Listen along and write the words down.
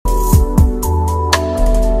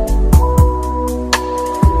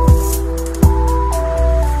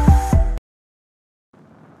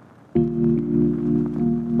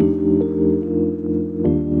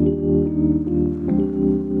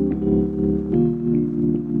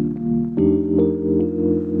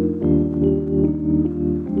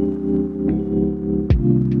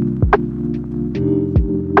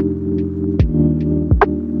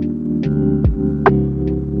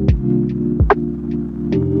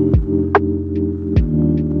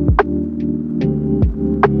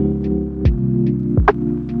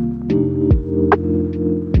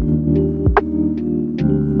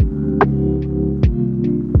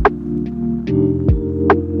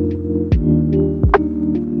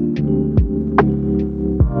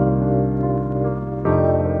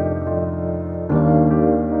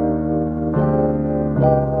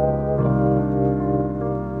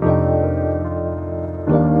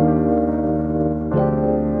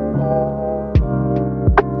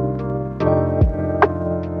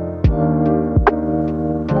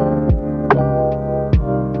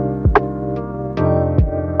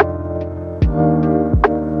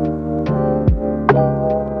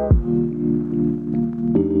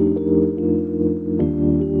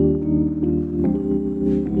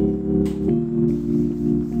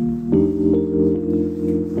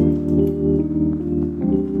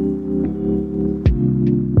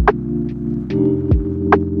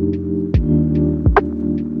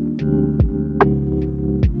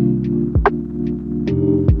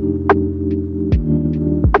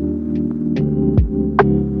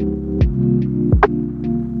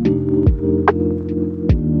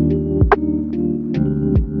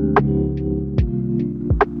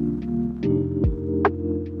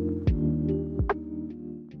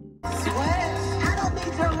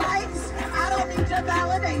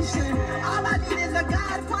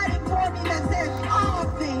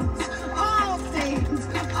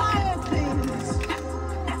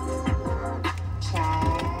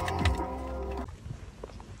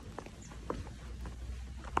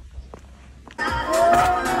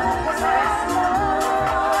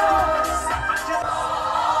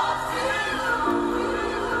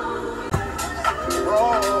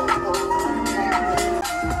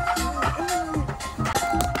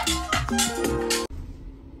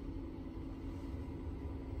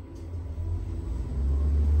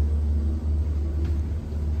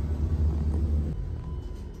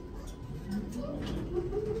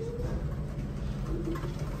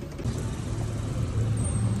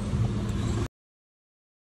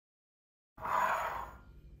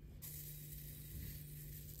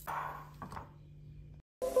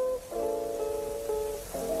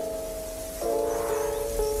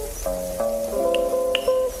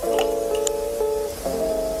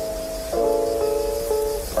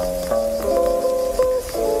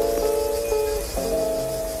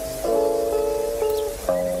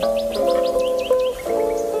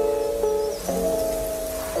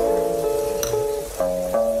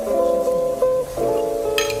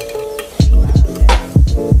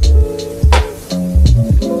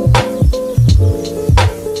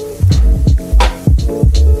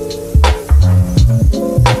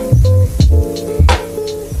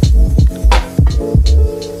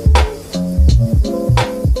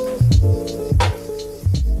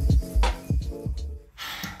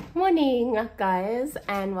morning, guys,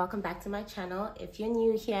 and welcome back to my channel. If you're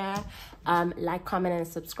new here, like, comment, and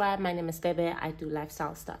subscribe. My name is Bebe. I do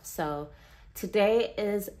lifestyle stuff. So today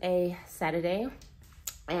is a Saturday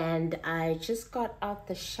and I just got out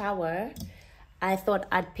the shower. I thought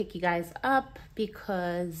I'd pick you guys up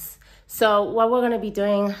because what we're gonna be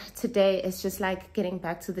doing today is just like getting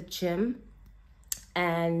back to the gym,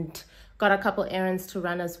 and got a couple errands to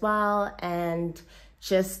run as well, and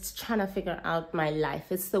just trying to figure out my life.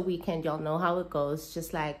 It's the weekend, y'all know how it goes,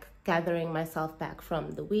 just like gathering myself back from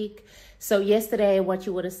the week. So yesterday, what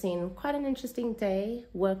you would have seen, quite an interesting day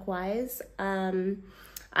work-wise.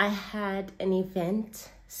 I had an event,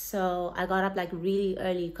 so I got up like really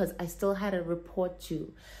early because I still had a report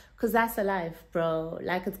due, because that's the life, bro.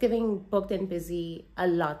 Like, it's getting booked and busy a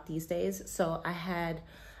lot these days. So I had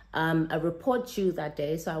a report due that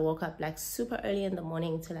day, so I woke up like super early in the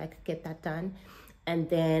morning to like get that done, and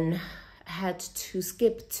then had to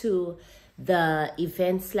skip to the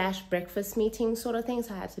event / breakfast meeting sort of thing.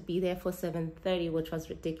 So I had to be there for 7:30, which was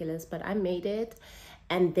ridiculous, but I made it.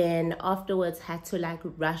 And then afterwards had to like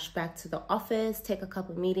rush back to the office, take a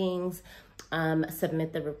couple meetings,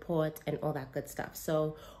 submit the report and all that good stuff.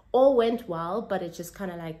 So all went well, but it just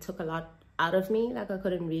kind of like took a lot out of me. Like, I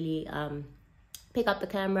couldn't really pick up the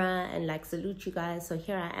camera and like salute you guys. So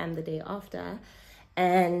here I am the day after,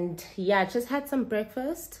 and yeah, just had some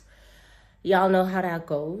breakfast. Y'all know how that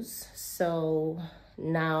goes. So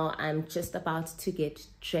now I'm just about to get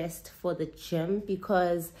dressed for the gym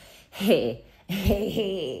because hey,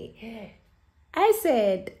 I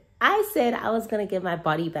said I was gonna get my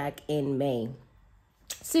body back in May.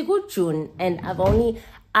 So good June, and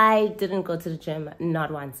I didn't go to the gym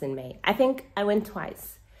not once in May. I think I went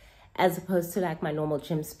twice, as opposed to like my normal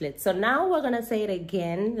gym split. So now we're gonna say it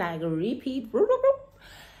again, like repeat,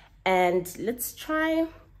 and let's try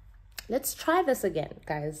this again,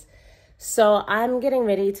 guys. So I'm getting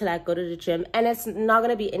ready to like go to the gym, and it's not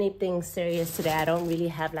gonna be anything serious today. I don't really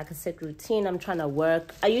have like a set routine. I'm trying to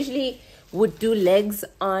work. I usually would do legs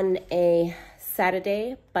on a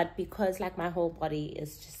Saturday, but because like my whole body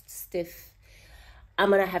is just stiff,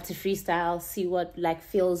 I'm gonna have to freestyle, see what like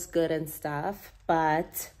feels good and stuff.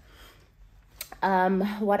 But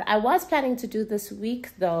what I was planning to do this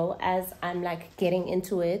week, though, as I'm like getting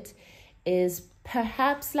into it, is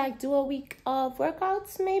perhaps like do a week of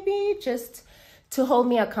workouts, maybe just to hold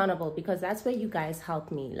me accountable, because that's where you guys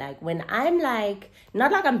help me. Like, when I'm like,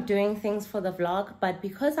 not like I'm doing things for the vlog, but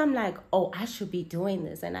because I'm like, oh, I should be doing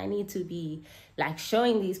this and I need to be like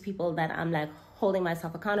showing these people that I'm like holding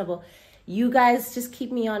myself accountable. You guys just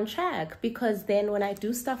keep me on track, because then when I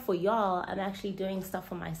do stuff for y'all, I'm actually doing stuff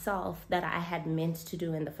for myself that I had meant to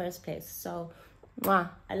do in the first place. So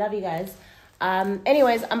I love you guys.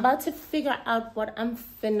 Anyways, I'm about to figure out what I'm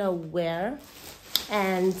finna wear,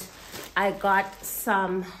 and I got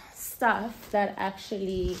some stuff that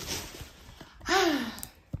actually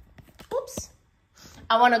oops,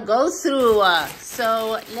 I want to go through.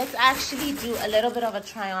 So let's actually do a little bit of a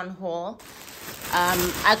try on haul.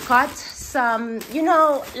 I got some, you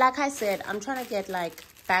know, like I said, I'm trying to get like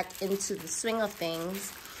back into the swing of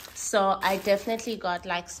things. So I definitely got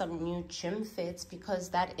like some new gym fits, because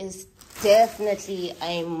that is definitely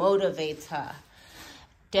a motivator.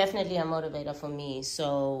 Definitely a motivator for me.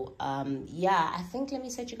 So yeah, I think let me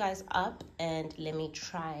set you guys up and let me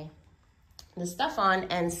try the stuff on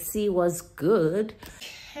and see what's good.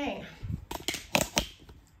 Okay.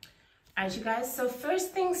 Alright, you guys, so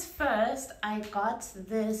first things first, I got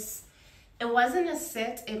this. It wasn't a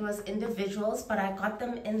set, it was individuals, but I got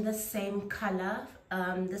them in the same color.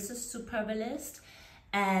 This is Superbalist,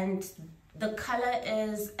 and the color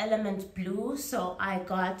is element blue. So I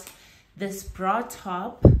got this bra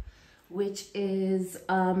top, which is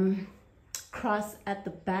cross at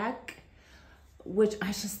the back, which I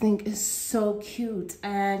just think is so cute.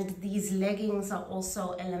 And these leggings are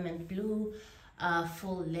also element blue,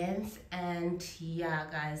 full length. And yeah,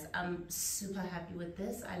 guys, I'm super happy with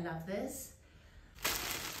this. I love this.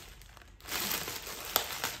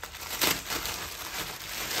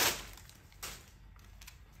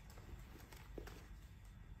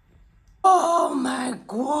 Oh my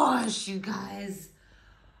gosh, you guys.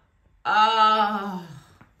 Oh.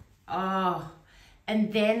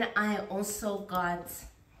 And then I also got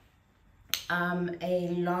a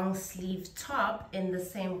long sleeve top in the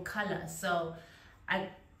same color. So I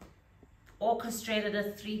orchestrated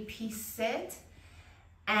a 3-piece set,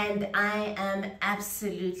 and I am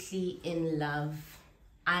absolutely in love.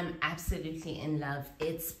 I'm absolutely in love.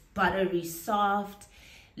 It's buttery soft.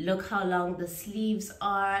 Look how long the sleeves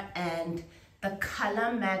are, and the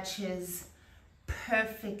color matches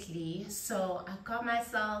perfectly. So I got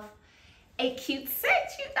myself a cute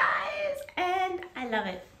set, you guys, and I love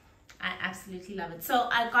it. I absolutely love it. So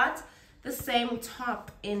I got the same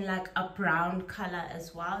top in like a brown color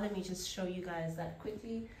as well. Let me just show you guys that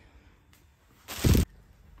quickly.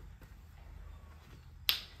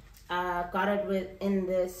 Got it in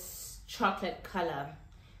this chocolate color.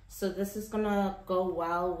 So this is gonna go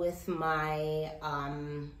well with my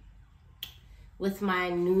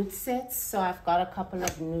nude sets. So I've got a couple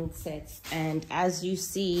of nude sets, and as you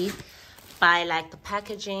see by like the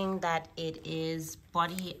packaging, that it is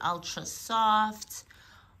body ultra soft.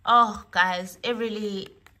 Oh guys, it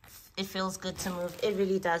feels good to move. It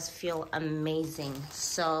really does feel amazing.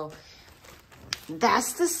 So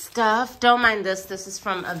that's the stuff. Don't mind this. This is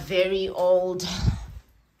from a very old.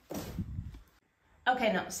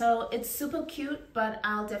 Okay, no, so it's super cute, but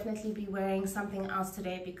I'll definitely be wearing something else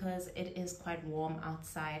today because it is quite warm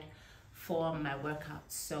outside for my workout.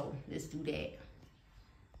 So let's do that.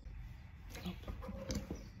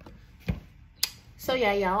 So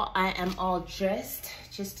yeah, y'all, I am all dressed.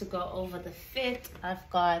 Just to go over the fit, I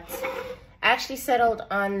actually settled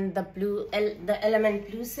on the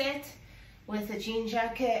element blue set with a jean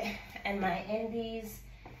jacket and my undies,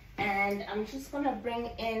 and I'm just gonna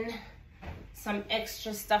bring in some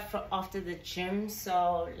extra stuff for after the gym.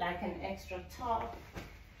 So like an extra top.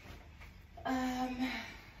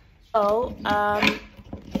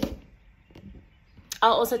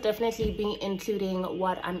 I'll also definitely be including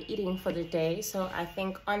what I'm eating for the day. So I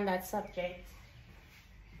think on that subject,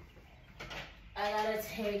 I gotta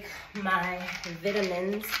take my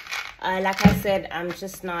vitamins. Like I said, I'm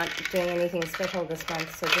just not doing anything special this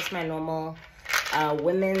month. So just my normal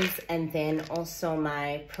women's, and then also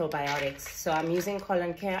my probiotics. So I'm using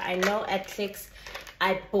Colon Care. I know at Clicks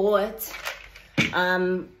I bought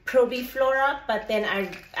Probi Flora, but then I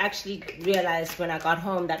actually realized when I got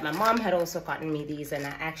home that my mom had also gotten me these, and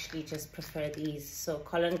I actually just prefer these. So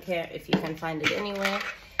Colon Care, if you can find it anywhere.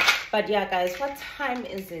 But yeah guys, what time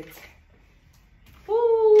is it?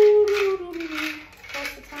 Ooh,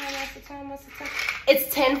 what's the time?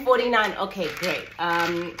 It's 10:49. Okay, great.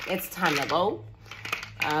 It's time to go.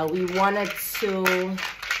 We want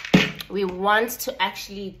to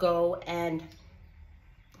actually go and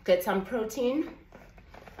get some protein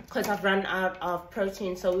because I've run out of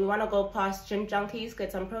protein. So we want to go past Gym Junkies,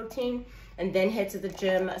 get some protein, and then head to the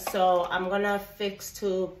gym. So I'm gonna fix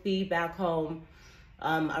to be back home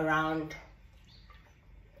around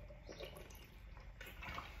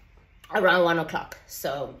 1 o'clock.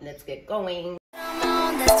 So let's get going.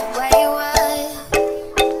 That's the way it was.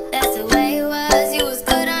 That's the way it was. You was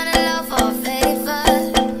good on the low for a favor.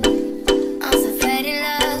 I'm so faded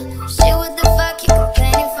up. Shit, what the fuck you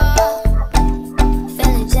complaining for?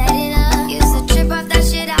 Feeling jaded up. Used to trip off that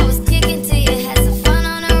shit I was kicking to you. Had some fun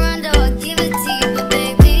on the run, though I give it to you. But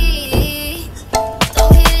baby,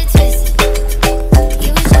 don't get it twisted.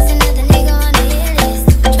 You was just another nigga on the hit list.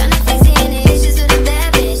 Tryna fix any issues with a bad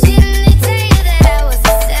bitch. Didn't they tell you that I was a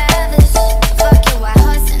savage? Fuck your white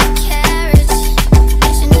horse and a carriage.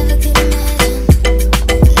 Bet you never could imagine.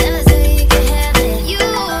 Never said you could have it. You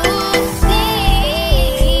need me.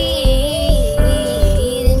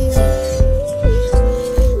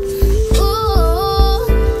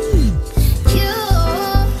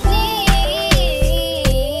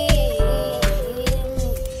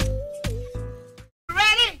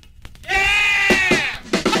 Ready? Yeah!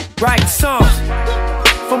 Writing songs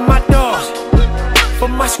for my dogs, for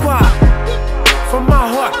my squad, for my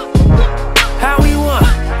heart. How we won,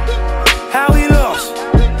 how we lost,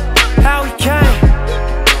 how we came,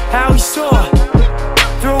 how we saw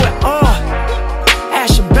through it all.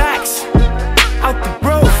 Ashen backs out the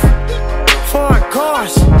roof, foreign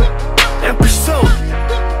cars in pursuit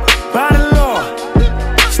by the law.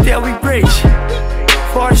 Still we reach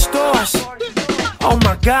for the stars. Oh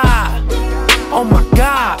my God, oh my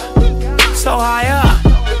God, so high up,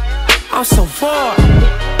 I'm so far.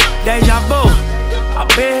 Deja vu, I've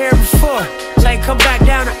been here before. Say come back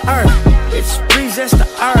down to earth, it's resist the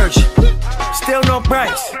urge. Still no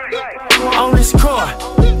breaks on this core.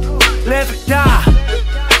 Live or die,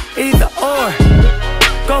 either or.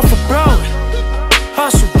 Go for broke,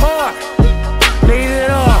 hustle hard, leave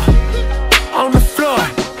it all on the floor,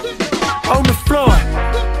 on the floor.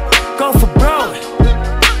 Go for broke,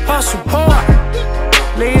 hustle hard,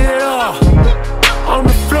 leave it all on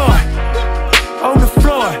the floor, on the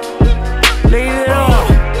floor, leave it all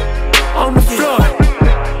on the floor.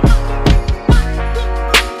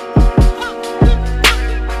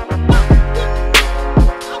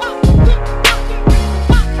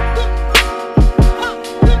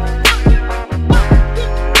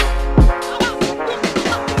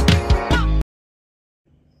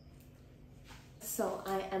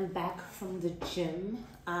 I'm back from the gym.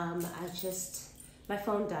 My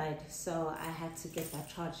phone died, so I had to get that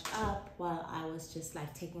charged up while I was just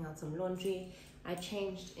like taking out some laundry. I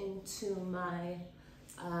changed into my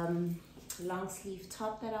long sleeve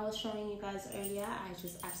top that I was showing you guys earlier. I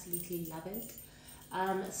just absolutely love it.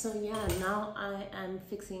 So yeah, now I am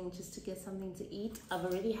fixing just to get something to eat. I've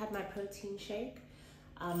already had my protein shake.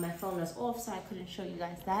 My phone was off, so I couldn't show you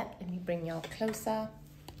guys that. Let me bring y'all closer.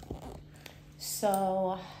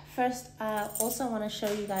 So first, I also want to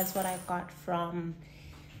show you guys what I got from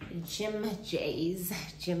Gym Junkies.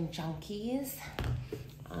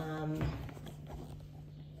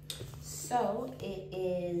 So it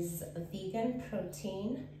is vegan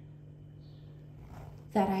protein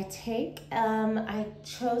that I take. I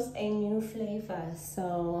chose a new flavor,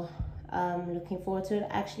 so looking forward to it.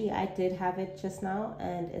 Actually, I did have it just now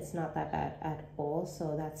and it's not that bad at all,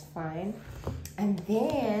 so that's fine. And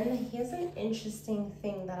then here's an interesting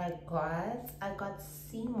thing that I got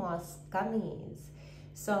sea moss gummies.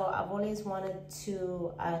 So I've always wanted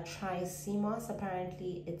to try sea moss.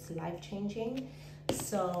 Apparently it's life-changing,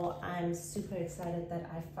 so I'm super excited that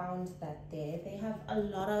I found that there. They have a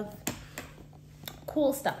lot of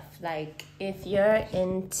cool stuff. Like if you're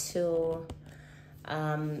into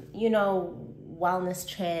you know, wellness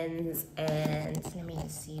trends, and let me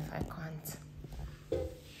see if I can't.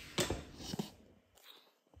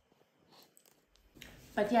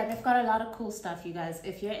 But yeah, they've got a lot of cool stuff, you guys.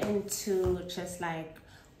 If you're into just like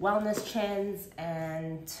wellness trends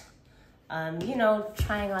and you know,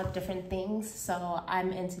 trying out different things, so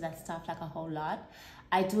I'm into that stuff like a whole lot.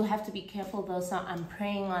 I do have to be careful though, so I'm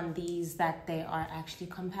praying on these that they are actually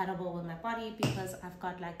compatible with my body, because I've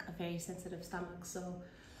got like a very sensitive stomach. So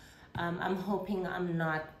I'm hoping I'm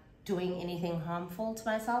not doing anything harmful to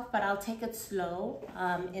myself, but I'll take it slow.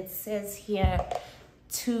 It says here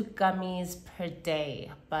 2 gummies per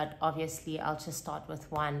day, but obviously I'll just start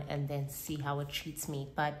with 1 and then see how it treats me.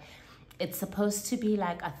 But it's supposed to be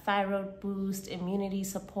like a thyroid boost, immunity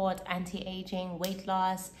support, anti-aging, weight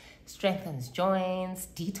loss, strengthens joints,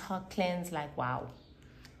 detox cleanse. Like, wow,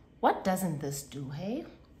 what doesn't this do, hey?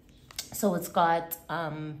 So it's got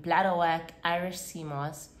bladderwrack, Irish sea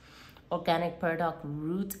moss, organic burdock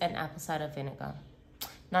root, and apple cider vinegar.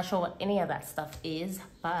 Not sure what any of that stuff is,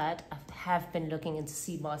 but I have been looking into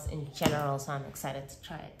sea moss in general, so I'm excited to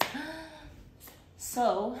try it.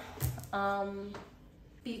 So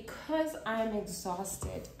because I'm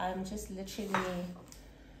exhausted, I'm just literally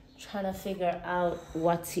trying to figure out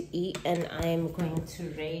what to eat, and I'm going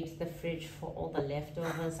to raid the fridge for all the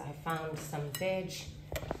leftovers. I found some veg.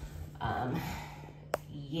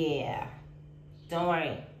 Yeah, don't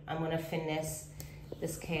worry, I'm gonna finesse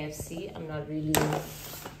this KFC. I'm not really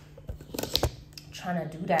trying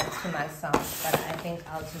to do that to myself, but I think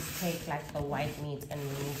I'll just take like the white meat and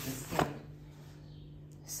remove the skin.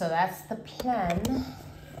 So that's the plan.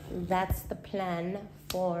 That's the plan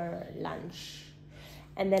for lunch.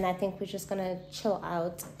 And then I think we're just gonna chill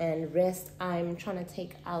out and rest. I'm trying to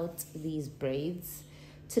take out these braids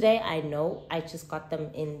today. I know I just got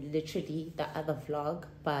them in literally the other vlog,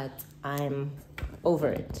 but I'm over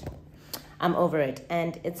it. I'm over it.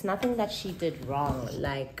 And it's nothing that she did wrong.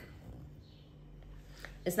 Like,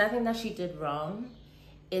 it's nothing that she did wrong.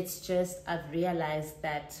 It's just I've realized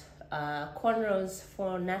that cornrows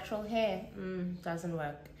for natural hair doesn't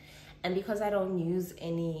work. And because I don't use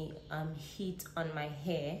any heat on my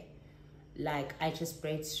hair, like I just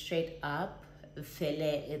braid straight up,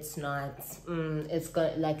 fele, it's not, it's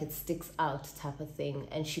got like it sticks out type of thing.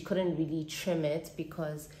 And she couldn't really trim it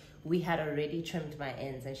because we had already trimmed my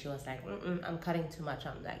ends, and she was like, I'm cutting too much.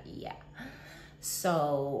 I'm like, yeah.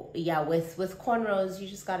 So yeah, with cornrows, you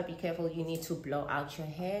just gotta be careful. You need to blow out your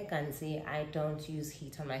hair. Ganzi, I don't use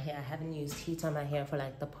heat on my hair. I haven't used heat on my hair for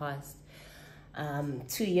like the past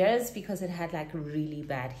 2 years because it had like really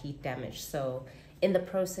bad heat damage. So in the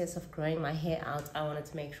process of growing my hair out, I wanted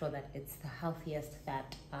to make sure that it's the healthiest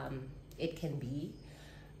that it can be.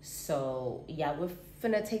 So yeah, we're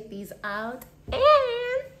gonna take these out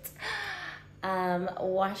and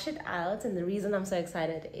wash it out. And the reason I'm so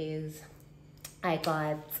excited is I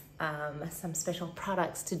got some special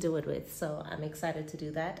products to do it with, so I'm excited to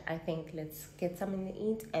do that. I think let's get something to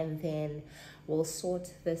eat and then we'll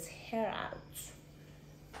sort this hair out.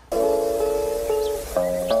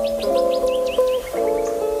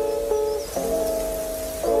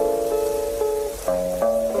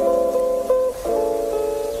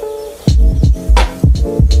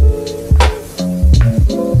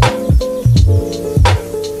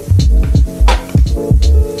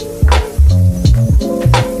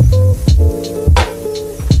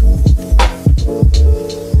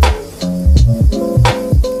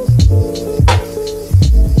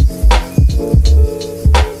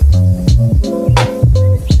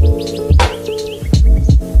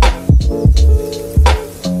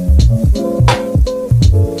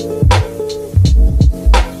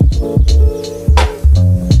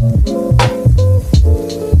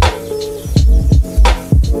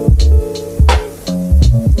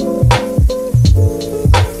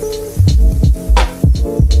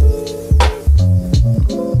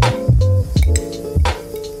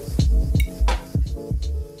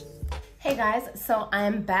 So I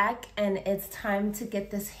am back and it's time to get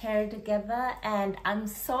this hair together, and I'm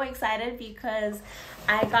so excited because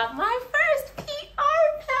I got my first PR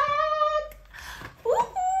pack.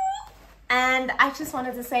 Woohoo! And I just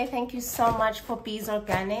wanted to say thank you so much for Bees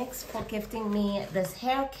Organics for gifting me this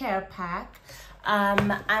hair care pack.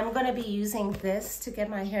 I'm gonna be using this to get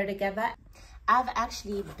my hair together. I've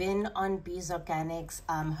actually been on Bees Organics,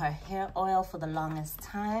 her hair oil for the longest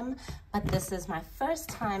time, but this is my first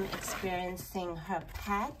time experiencing her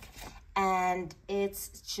pack, and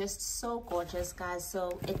it's just so gorgeous, guys.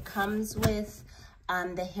 So it comes with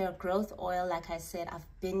the hair growth oil. Like I said, I've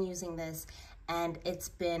been using this, and it's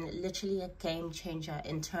been literally a game changer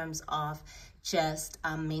in terms of just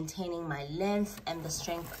maintaining my length and the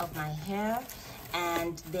strength of my hair.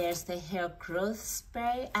 And there's the hair growth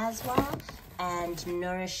spray as well, and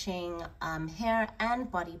nourishing hair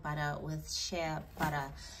and body butter with shea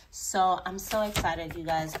butter. So I'm so excited, you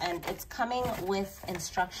guys, and it's coming with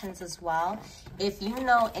instructions as well. If you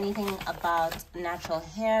know anything about natural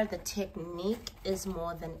hair, the technique is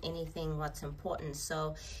more than anything what's important.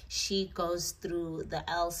 So she goes through the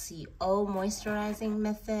LCO moisturizing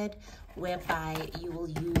method, whereby you will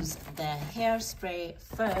use the hairspray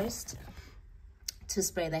first to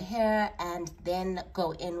spray the hair, and then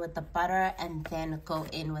go in with the butter, and then go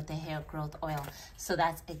in with the hair growth oil. So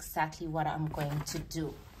that's exactly what I'm going to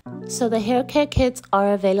do. So the hair care kits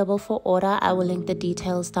are available for order. I will link the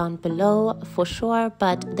details down below for sure,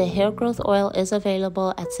 but the hair growth oil is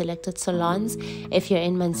available at selected salons. If you're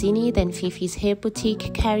in Manzini, then Fifi's Hair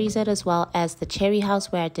Boutique carries it, as well as the Cherry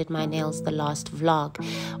House where I did my nails the last vlog.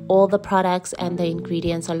 All the products and the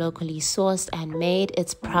ingredients are locally sourced and made.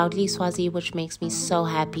 It's proudly Swazi, which makes me so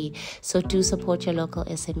happy. So do support your local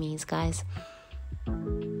SMEs, guys.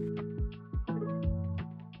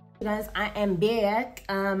 Guys, I am back.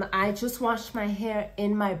 I just washed my hair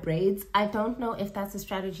in my braids. I don't know if that's a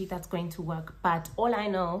strategy that's going to work, but all I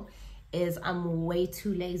know is I'm way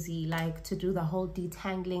too lazy like to do the whole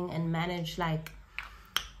detangling and manage like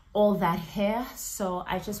all that hair. So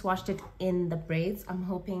I just washed it in the braids. I'm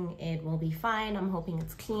hoping it will be fine. I'm hoping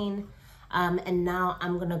it's clean. And now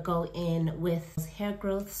I'm gonna go in with hair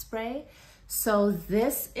growth spray. So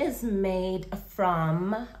this is made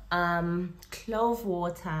from clove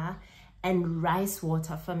water and rice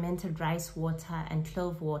water, fermented rice water and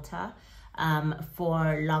clove water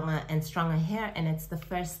for longer and stronger hair. And it's the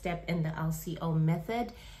first step in the LCO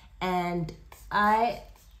method. And I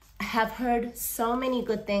have heard so many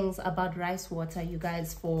good things about rice water, you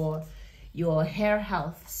guys, for your hair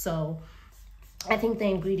health. So I think the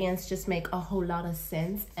ingredients just make a whole lot of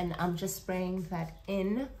sense. And I'm just spraying that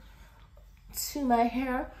in to my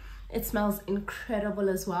hair. It smells incredible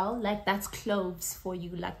as well. Like, that's cloves for you.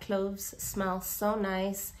 Like, cloves smell so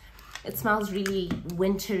nice. It smells really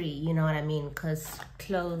wintry, you know what I mean? Because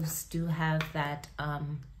cloves do have that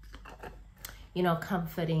you know,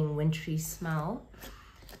 comforting wintry smell.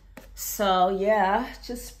 So yeah,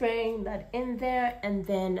 just spraying that in there. And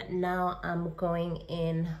then now I'm going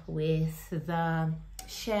in with the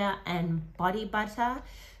shea and body butter.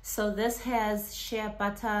 So this has shea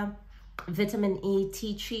butter, vitamin E,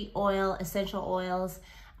 tea tree oil, essential oils,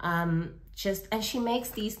 and she makes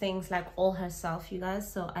these things like all herself, you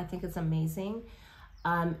guys. So I think it's amazing.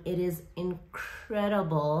 It is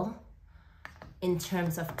incredible in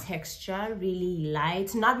terms of texture, really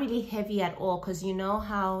light, not really heavy at all, because you know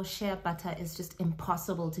how shea butter is just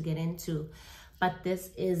impossible to get into, but this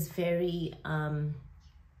is very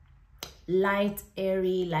light,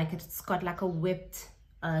 airy, like it's got like a whipped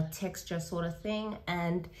texture sort of thing,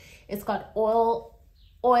 and it's got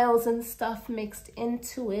oils and stuff mixed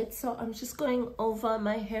into it. So I'm just going over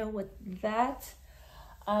my hair with that,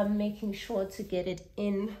 making sure to get it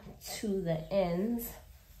in to the ends.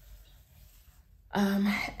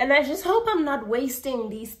 And I just hope I'm not wasting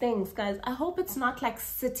these things, guys. I hope it's not like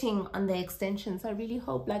sitting on the extensions. I really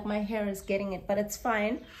hope like my hair is getting it, but it's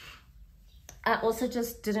fine. I also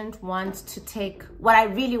just didn't want to take what I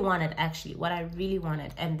really wanted,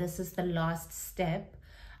 and this is the last step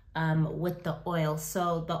with the oil.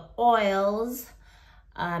 So the oils,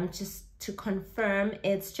 just to confirm,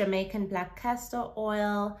 it's Jamaican black castor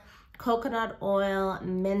oil, coconut oil,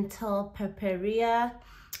 menthol purpurea,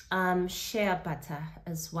 shea butter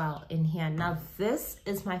as well in here. Now this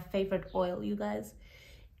is my favorite oil, you guys.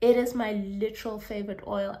 It is my literal favorite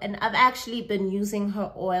oil, and I've actually been using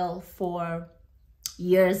her oil for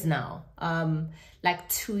years now, like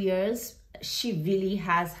 2 years. She really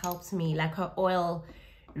has helped me. Like, her oil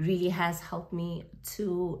really has helped me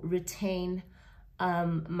to retain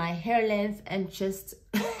my hair length and just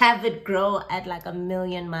have it grow at like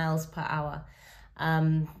 1,000,000 miles per hour.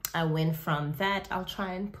 I went from that. I'll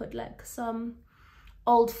try and put like some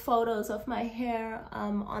old photos of my hair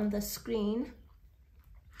on the screen.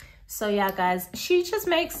 So yeah, guys, she just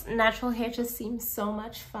makes natural hair just seem so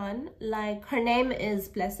much fun. Like, her name is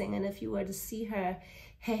Blessing, and if you were to see her,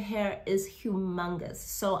 her hair is humongous.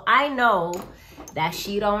 So I know that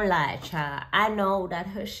she don't lie, child. I know that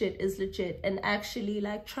her shit is legit. And actually,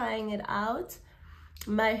 like, trying it out,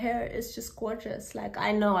 my hair is just gorgeous. Like,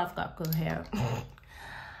 I know I've got good hair.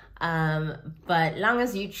 But long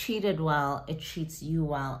as you treat it well, it treats you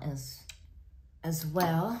well as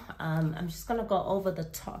well. I'm just gonna go over the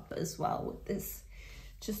top as well with this,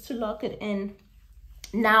 just to lock it in.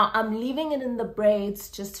 Now I'm leaving it in the braids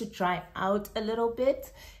just to dry out a little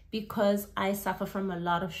bit, because I suffer from a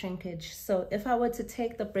lot of shrinkage. So if I were to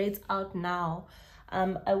take the braids out now,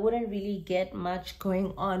 I wouldn't really get much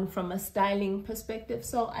going on from a styling perspective.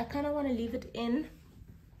 So I kind of want to leave it in.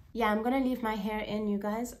 Yeah, I'm gonna leave my hair in, you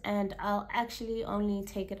guys, and I'll actually only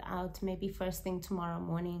take it out maybe first thing tomorrow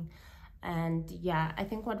morning. And yeah, I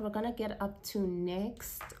think what we're gonna get up to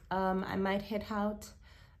next, I might head out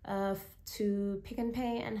to Pick n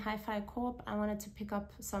Pay and Hi-Fi Corp. I wanted to pick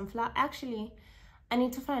up some flour. Actually, I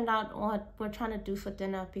need to find out what we're trying to do for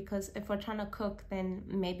dinner, because if we're trying to cook, then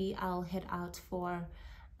maybe I'll head out for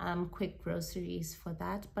quick groceries for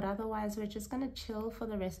that. But otherwise, we're just gonna chill for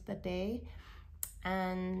the rest of the day.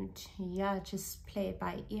 And yeah, just play it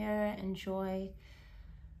by ear, enjoy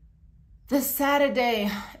the Saturday.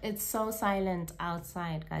 It's so silent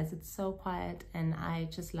outside, guys. It's so quiet, and I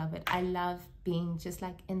just love it. I love being just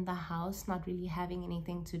like in the house, not really having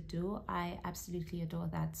anything to do. I absolutely adore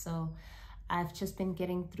that. So I've just been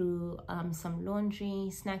getting through some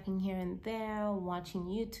laundry, snacking here and there, watching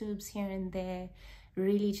YouTubes here and there,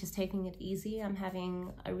 really just taking it easy. I'm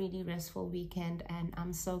having a really restful weekend, and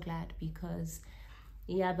I'm so glad, because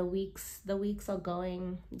yeah, the weeks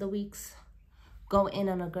go in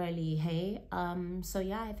on a girly, hey. So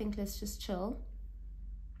yeah, I think let's just chill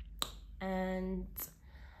and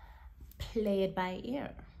play it by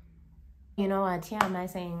ear. You know what? Here am I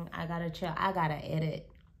saying I gotta chill. I gotta edit.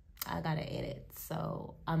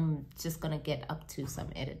 So I'm just gonna get up to some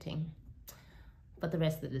editing, but the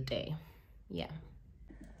rest of the day, yeah.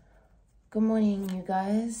 Good morning, you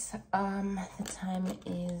guys. The time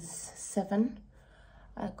is 7.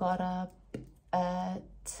 I got up at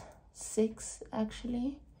 6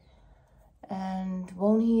 actually, and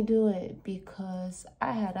won't he do it, because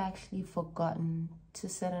I had actually forgotten to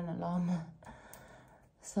set an alarm.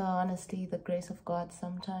 So honestly, the grace of God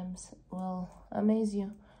sometimes will amaze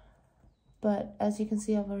you. But as you can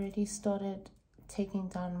see, I've already started taking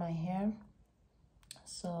down my hair.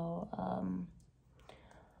 So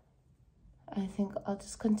I think I'll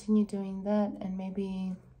just continue doing that, and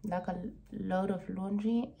maybe like a load of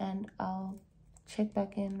laundry, and I'll check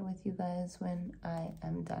back in with you guys when I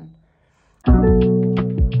am done.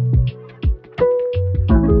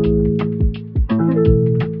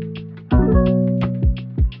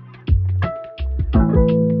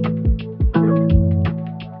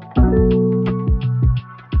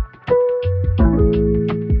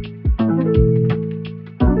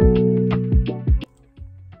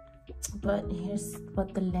 But here's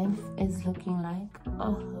what the length is looking like,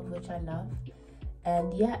 of which I love.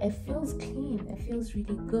 And yeah, it feels clean. It feels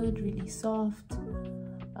really good, really soft.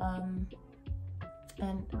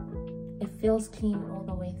 And it feels clean all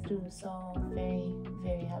the way through. So very,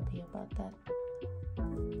 very happy about that.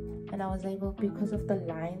 And I was able, because of the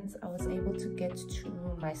lines, I was able to get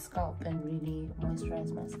to my scalp and really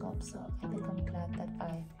moisturize my scalp. So I think I'm glad that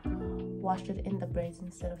I washed it in the braids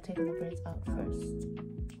instead of taking the braids out first,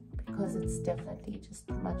 because it's definitely just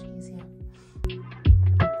much easier.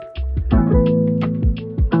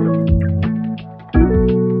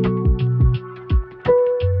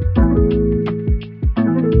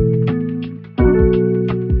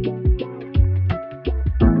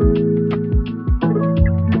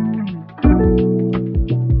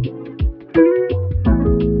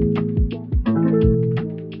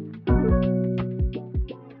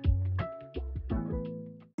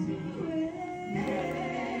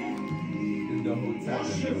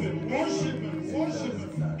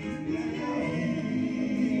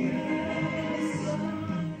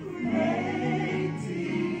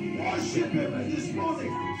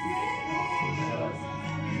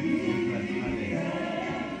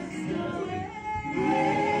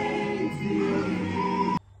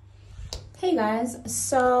 Hey guys,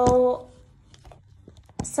 so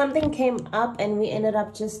something came up and we ended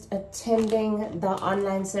up just attending the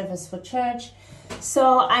online service for church.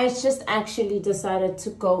 So I just actually decided to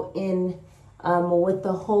go in with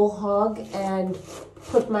the whole hog and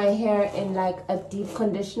put my hair in like a deep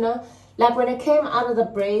conditioner. Like when it came out of the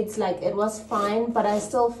braids, like it was fine, but I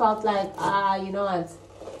still felt like, you know what,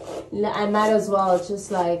 I might as well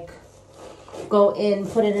just like go in,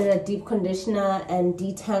 put it in a deep conditioner and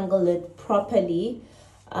detangle it properly.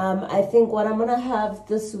 I think what I'm gonna have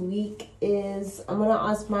this week is I'm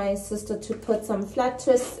gonna ask my sister to put some flat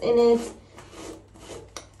twists in it,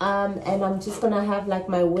 and I'm just gonna have like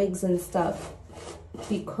my wigs and stuff,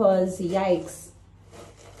 because yikes,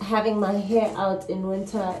 having my hair out in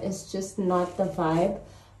winter is just not the vibe.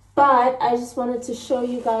 But I just wanted to show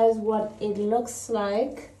you guys what it looks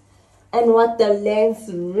like and what the lengths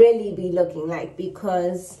really be looking like,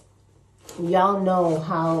 because y'all know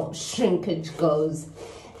how shrinkage goes.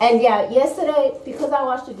 And yeah, yesterday, because I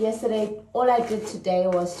watched it yesterday, all I did today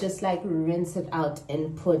was just like rinse it out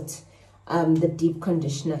and put the deep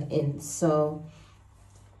conditioner in. So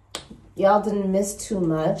y'all didn't miss too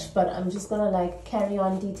much, but I'm just gonna like carry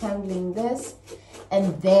on detangling this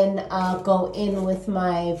and then go in with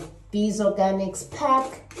my Bees Organics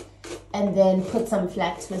pack and then put some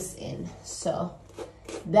flat twists in. So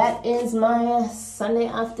that is my Sunday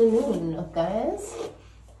afternoon, guys.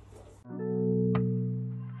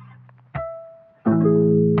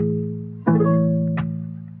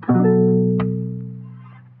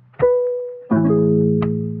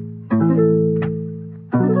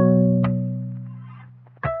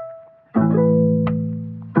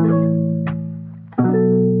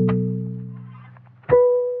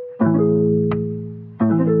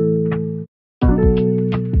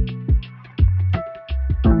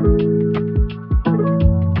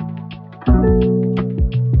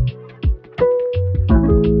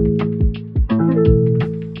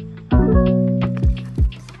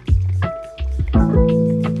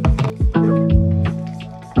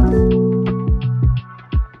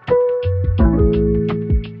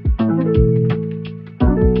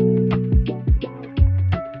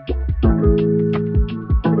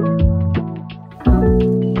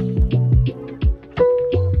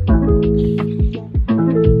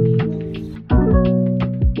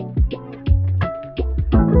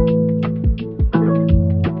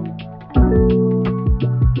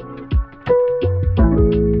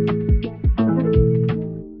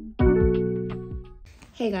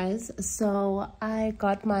 Hey guys, so I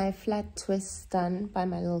got my flat twists done by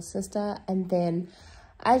my little sister, and then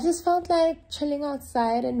I just felt like chilling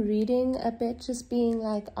outside and reading a bit, just being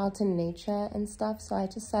like out in nature and stuff. So I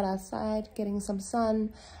just sat outside getting some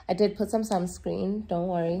sun. I did put some sunscreen, don't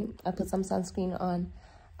worry, I put some sunscreen on,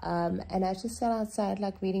 and I just sat outside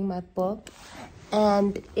like reading my book,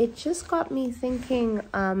 and it just got me thinking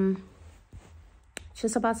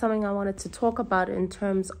just about something I wanted to talk about in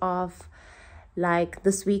terms of like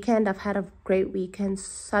this weekend. I've had a great weekend,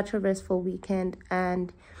 such a restful weekend,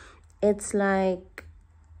 and it's like,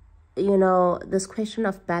 you know, this question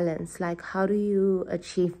of balance, like how do you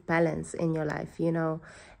achieve balance in your life, you know,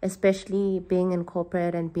 especially being in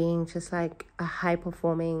corporate and being just like a high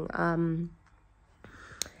performing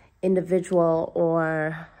individual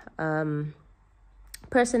or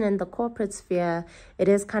person in the corporate sphere. It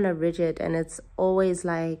is kind of rigid, and it's always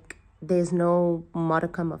like there's no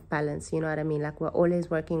modicum of balance, you know what I mean? Like we're always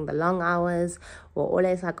working the long hours, we're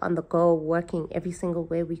always like on the go, working every single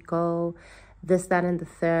way we go, this, that, and the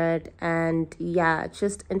third. And yeah,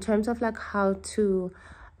 just in terms of like how to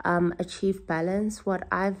achieve balance, what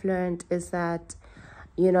I've learned is that,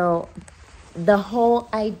 you know, the whole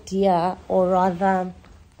idea, or rather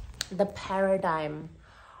the paradigm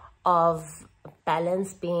of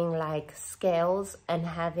balance being like scales and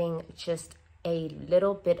having just a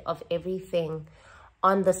little bit of everything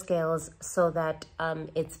on the scales so that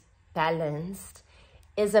it's balanced,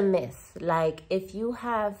 is a myth. Like if you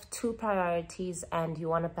have two priorities and you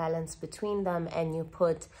want to balance between them, and you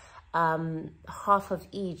put half of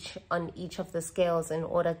each on each of the scales in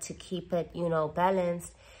order to keep it, you know,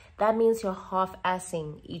 balanced, that means you're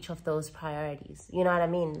half-assing each of those priorities, you know what I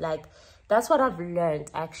mean? Like that's what I've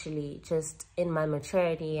learned actually, just in my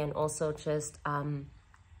maturity, and also just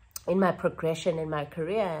in my progression in my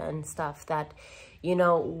career and stuff, that, you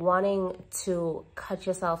know, wanting to cut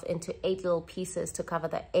yourself into 8 little pieces to cover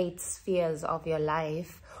the 8 spheres of your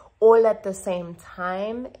life all at the same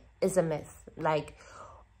time is a myth. Like,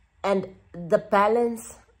 and the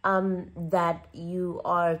balance that you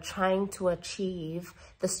are trying to achieve,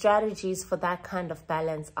 the strategies for that kind of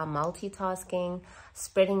balance are multitasking,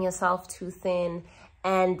 spreading yourself too thin,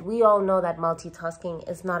 And we all know that multitasking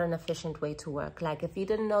is not an efficient way to work. Like, if you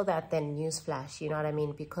didn't know that, then newsflash, you know what I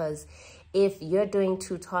mean? Because if you're doing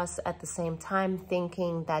 2 tasks at the same time,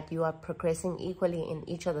 thinking that you are progressing equally in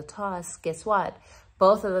each of the tasks, guess what?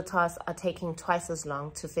 Both of the tasks are taking twice as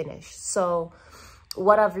long to finish. So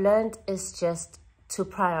what I've learned is just to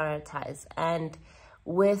prioritize and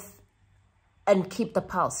keep the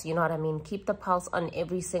pulse, you know what I mean? Keep the pulse on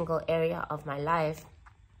every single area of my life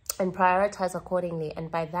and prioritize accordingly. And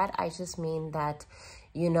by that, I just mean that,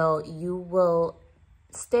 you know, you will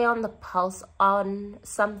stay on the pulse on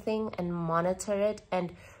something and monitor it,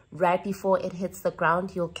 and right before it hits the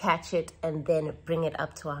ground, you'll catch it and then bring it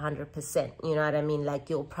up to 100%. You know what I mean? Like,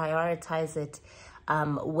 you'll prioritize it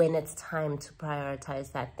when it's time to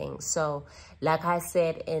prioritize that thing. So like I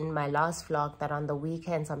said in my last vlog, that on the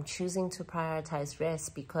weekends I'm choosing to prioritize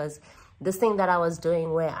rest, because this thing that I was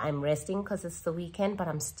doing where I'm resting because it's the weekend, but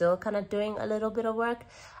I'm still kind of doing a little bit of work,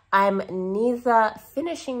 I'm neither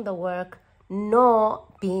finishing the work nor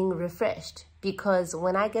being refreshed, because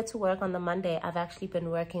when I get to work on the Monday, I've actually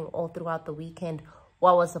been working all throughout the weekend.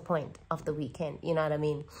 What was the point of the weekend? You know what I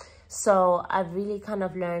mean? So I've really kind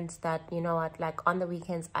of learned that, you know what, like on the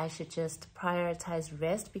weekends, I should just prioritize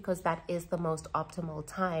rest, because that is the most optimal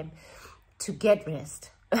time to get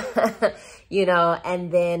rest. You know,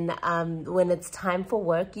 and then when it's time for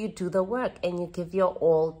work, you do the work and you give your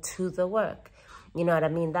all to the work. You know what I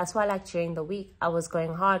mean? That's why, like, during the week, I was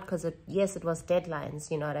going hard because, yes, it was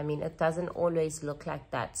deadlines. You know what I mean? It doesn't always look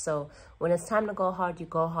like that. So when it's time to go hard, you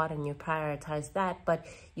go hard and you prioritize that. But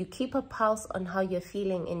you keep a pulse on how you're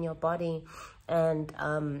feeling in your body and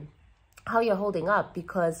how you're holding up.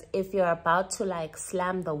 Because if you're about to, like,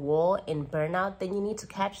 slam the wall in burnout, then you need to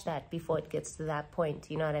catch that before it gets to that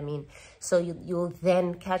point. You know what I mean? So you'll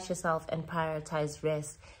then catch yourself and prioritize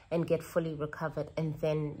rest and get fully recovered. And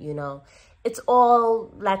then, you know, it's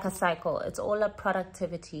all like a cycle. It's all a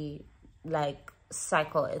productivity, like,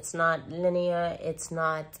 cycle. It's not linear. It's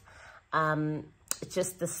not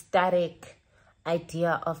just the static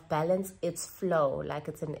idea of balance. It's flow, like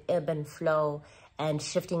it's an ebb and flow, and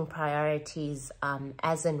shifting priorities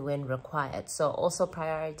as and when required. So also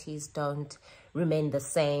priorities don't remain the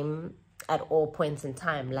same at all points in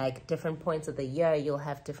time. Like, different points of the year, you'll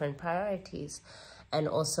have different priorities, and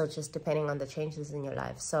also just depending on the changes in your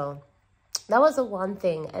life. So that was the one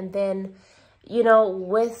thing. And then, you know,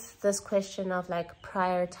 with this question of, like,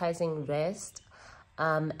 prioritizing rest,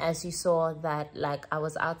 as you saw that, like, I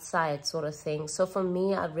was outside sort of thing. So for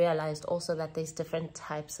me, I realized also that there's different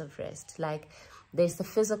types of rest. Like, there's the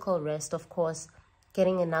physical rest, of course,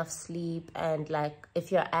 getting enough sleep, and, like,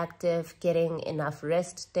 if you're active, getting enough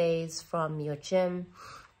rest days from your gym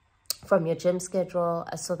schedule,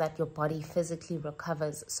 so that your body physically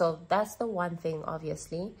recovers. So that's the one thing,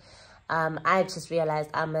 obviously. I just realized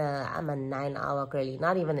I'm a 9-hour girly,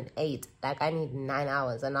 not even an 8. Like, I need 9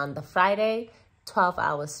 hours. And on the Friday, 12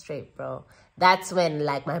 hours straight, bro. That's when,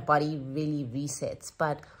 like, my body really resets.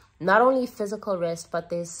 But not only physical rest, but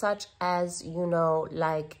there's such as, you know,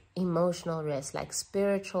 like, emotional rest, like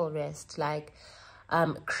spiritual rest, like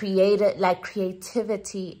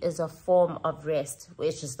creativity is a form of rest,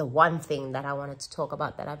 which is the one thing that I wanted to talk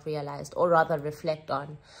about that I've realized, or rather reflect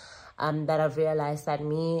on. That I've realized that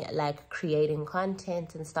me, like, creating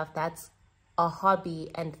content and stuff, that's a hobby,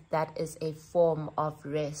 and that is a form of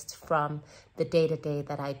rest from the day-to-day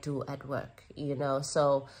that I do at work, you know.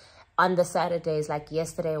 So on the Saturdays, like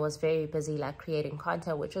yesterday, I was very busy, like, creating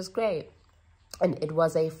content, which was great, and it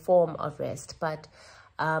was a form of rest. But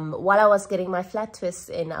while I was getting my flat twists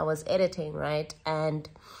in, I was editing, right? And,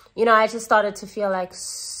 you know, I just started to feel, like,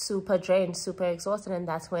 super drained, super exhausted. And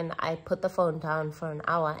that's when I put the phone down for an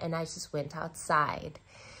hour and I just went outside.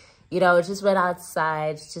 You know, just went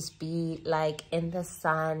outside, just be, like, in the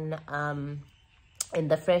sun, in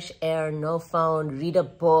the fresh air, no phone, read a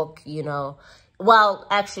book, you know. Well,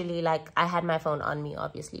 actually, like, I had my phone on me,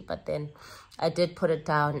 obviously, but then I did put it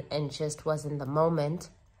down and just was in the moment.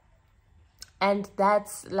 And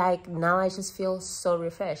that's, like, now I just feel so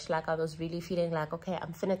refreshed. Like, I was really feeling like, okay,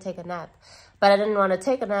 I'm finna take a nap. But I didn't want to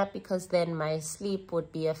take a nap because then my sleep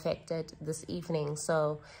would be affected this evening.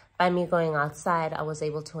 So by me going outside, I was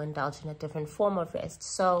able to indulge in a different form of rest.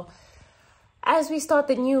 So as we start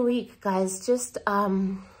the new week, guys, just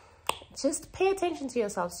pay attention to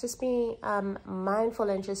yourselves. Just be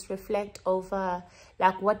mindful and just reflect over,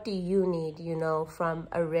 like, what do you need, you know, from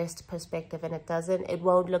a rest perspective. And it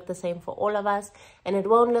won't look the same for all of us, and it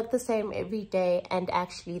won't look the same every day. And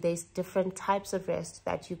actually, there's different types of rest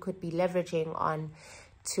that you could be leveraging on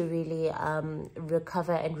to really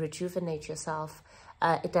recover and rejuvenate yourself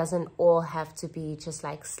it doesn't all have to be just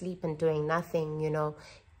like sleep and doing nothing, you know.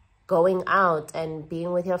 Going out and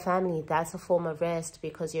being with your family, that's a form of rest,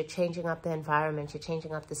 because you're changing up the environment, you're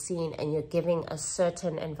changing up the scene, and you're giving a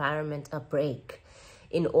certain environment a break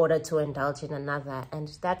in order to indulge in another, and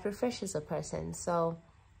that refreshes a person. So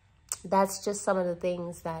that's just some of the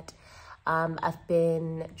things that I've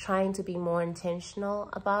been trying to be more intentional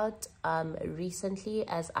about recently,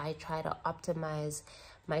 as I try to optimize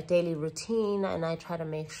my daily routine, and I try to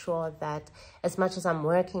make sure that as much as I'm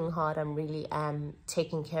working hard, I'm really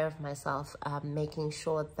taking care of myself, making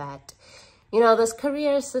sure that, you know, this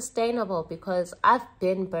career is sustainable, because I've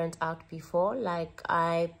been burnt out before. Like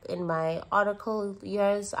in my article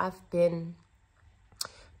years, I've been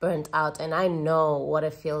burnt out, and I know what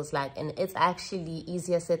it feels like, and it's actually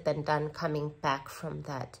easier said than done coming back from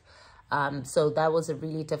that. So that was a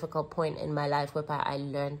really difficult point in my life whereby I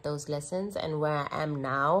learned those lessons. And where I am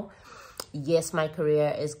now, yes, my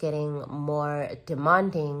career is getting more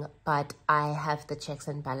demanding, but I have the checks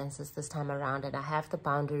and balances this time around, and I have the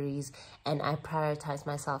boundaries, and I prioritize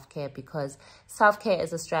my self-care, because self-care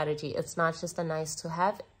is a strategy. It's not just a nice to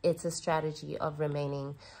have, it's a strategy of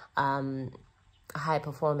remaining high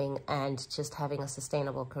performing and just having a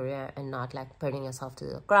sustainable career, and not like burning yourself to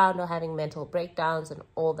the ground or having mental breakdowns and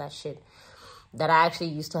all that shit that I actually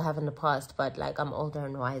used to have in the past, but like I'm older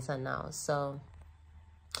and wiser now. So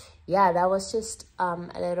yeah, that was just a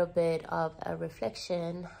little bit of a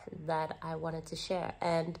reflection that I wanted to share.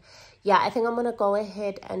 And yeah, I think I'm gonna go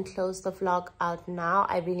ahead and close the vlog out now.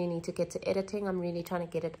 I really need to get to editing. I'm really trying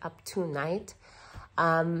to get it up tonight.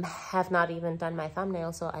 Have not even done my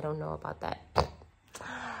thumbnail, so I don't know about that.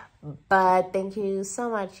 But thank you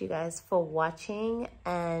so much, you guys, for watching.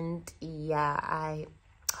 And yeah, I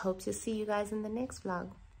hope to see you guys in the next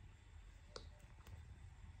vlog.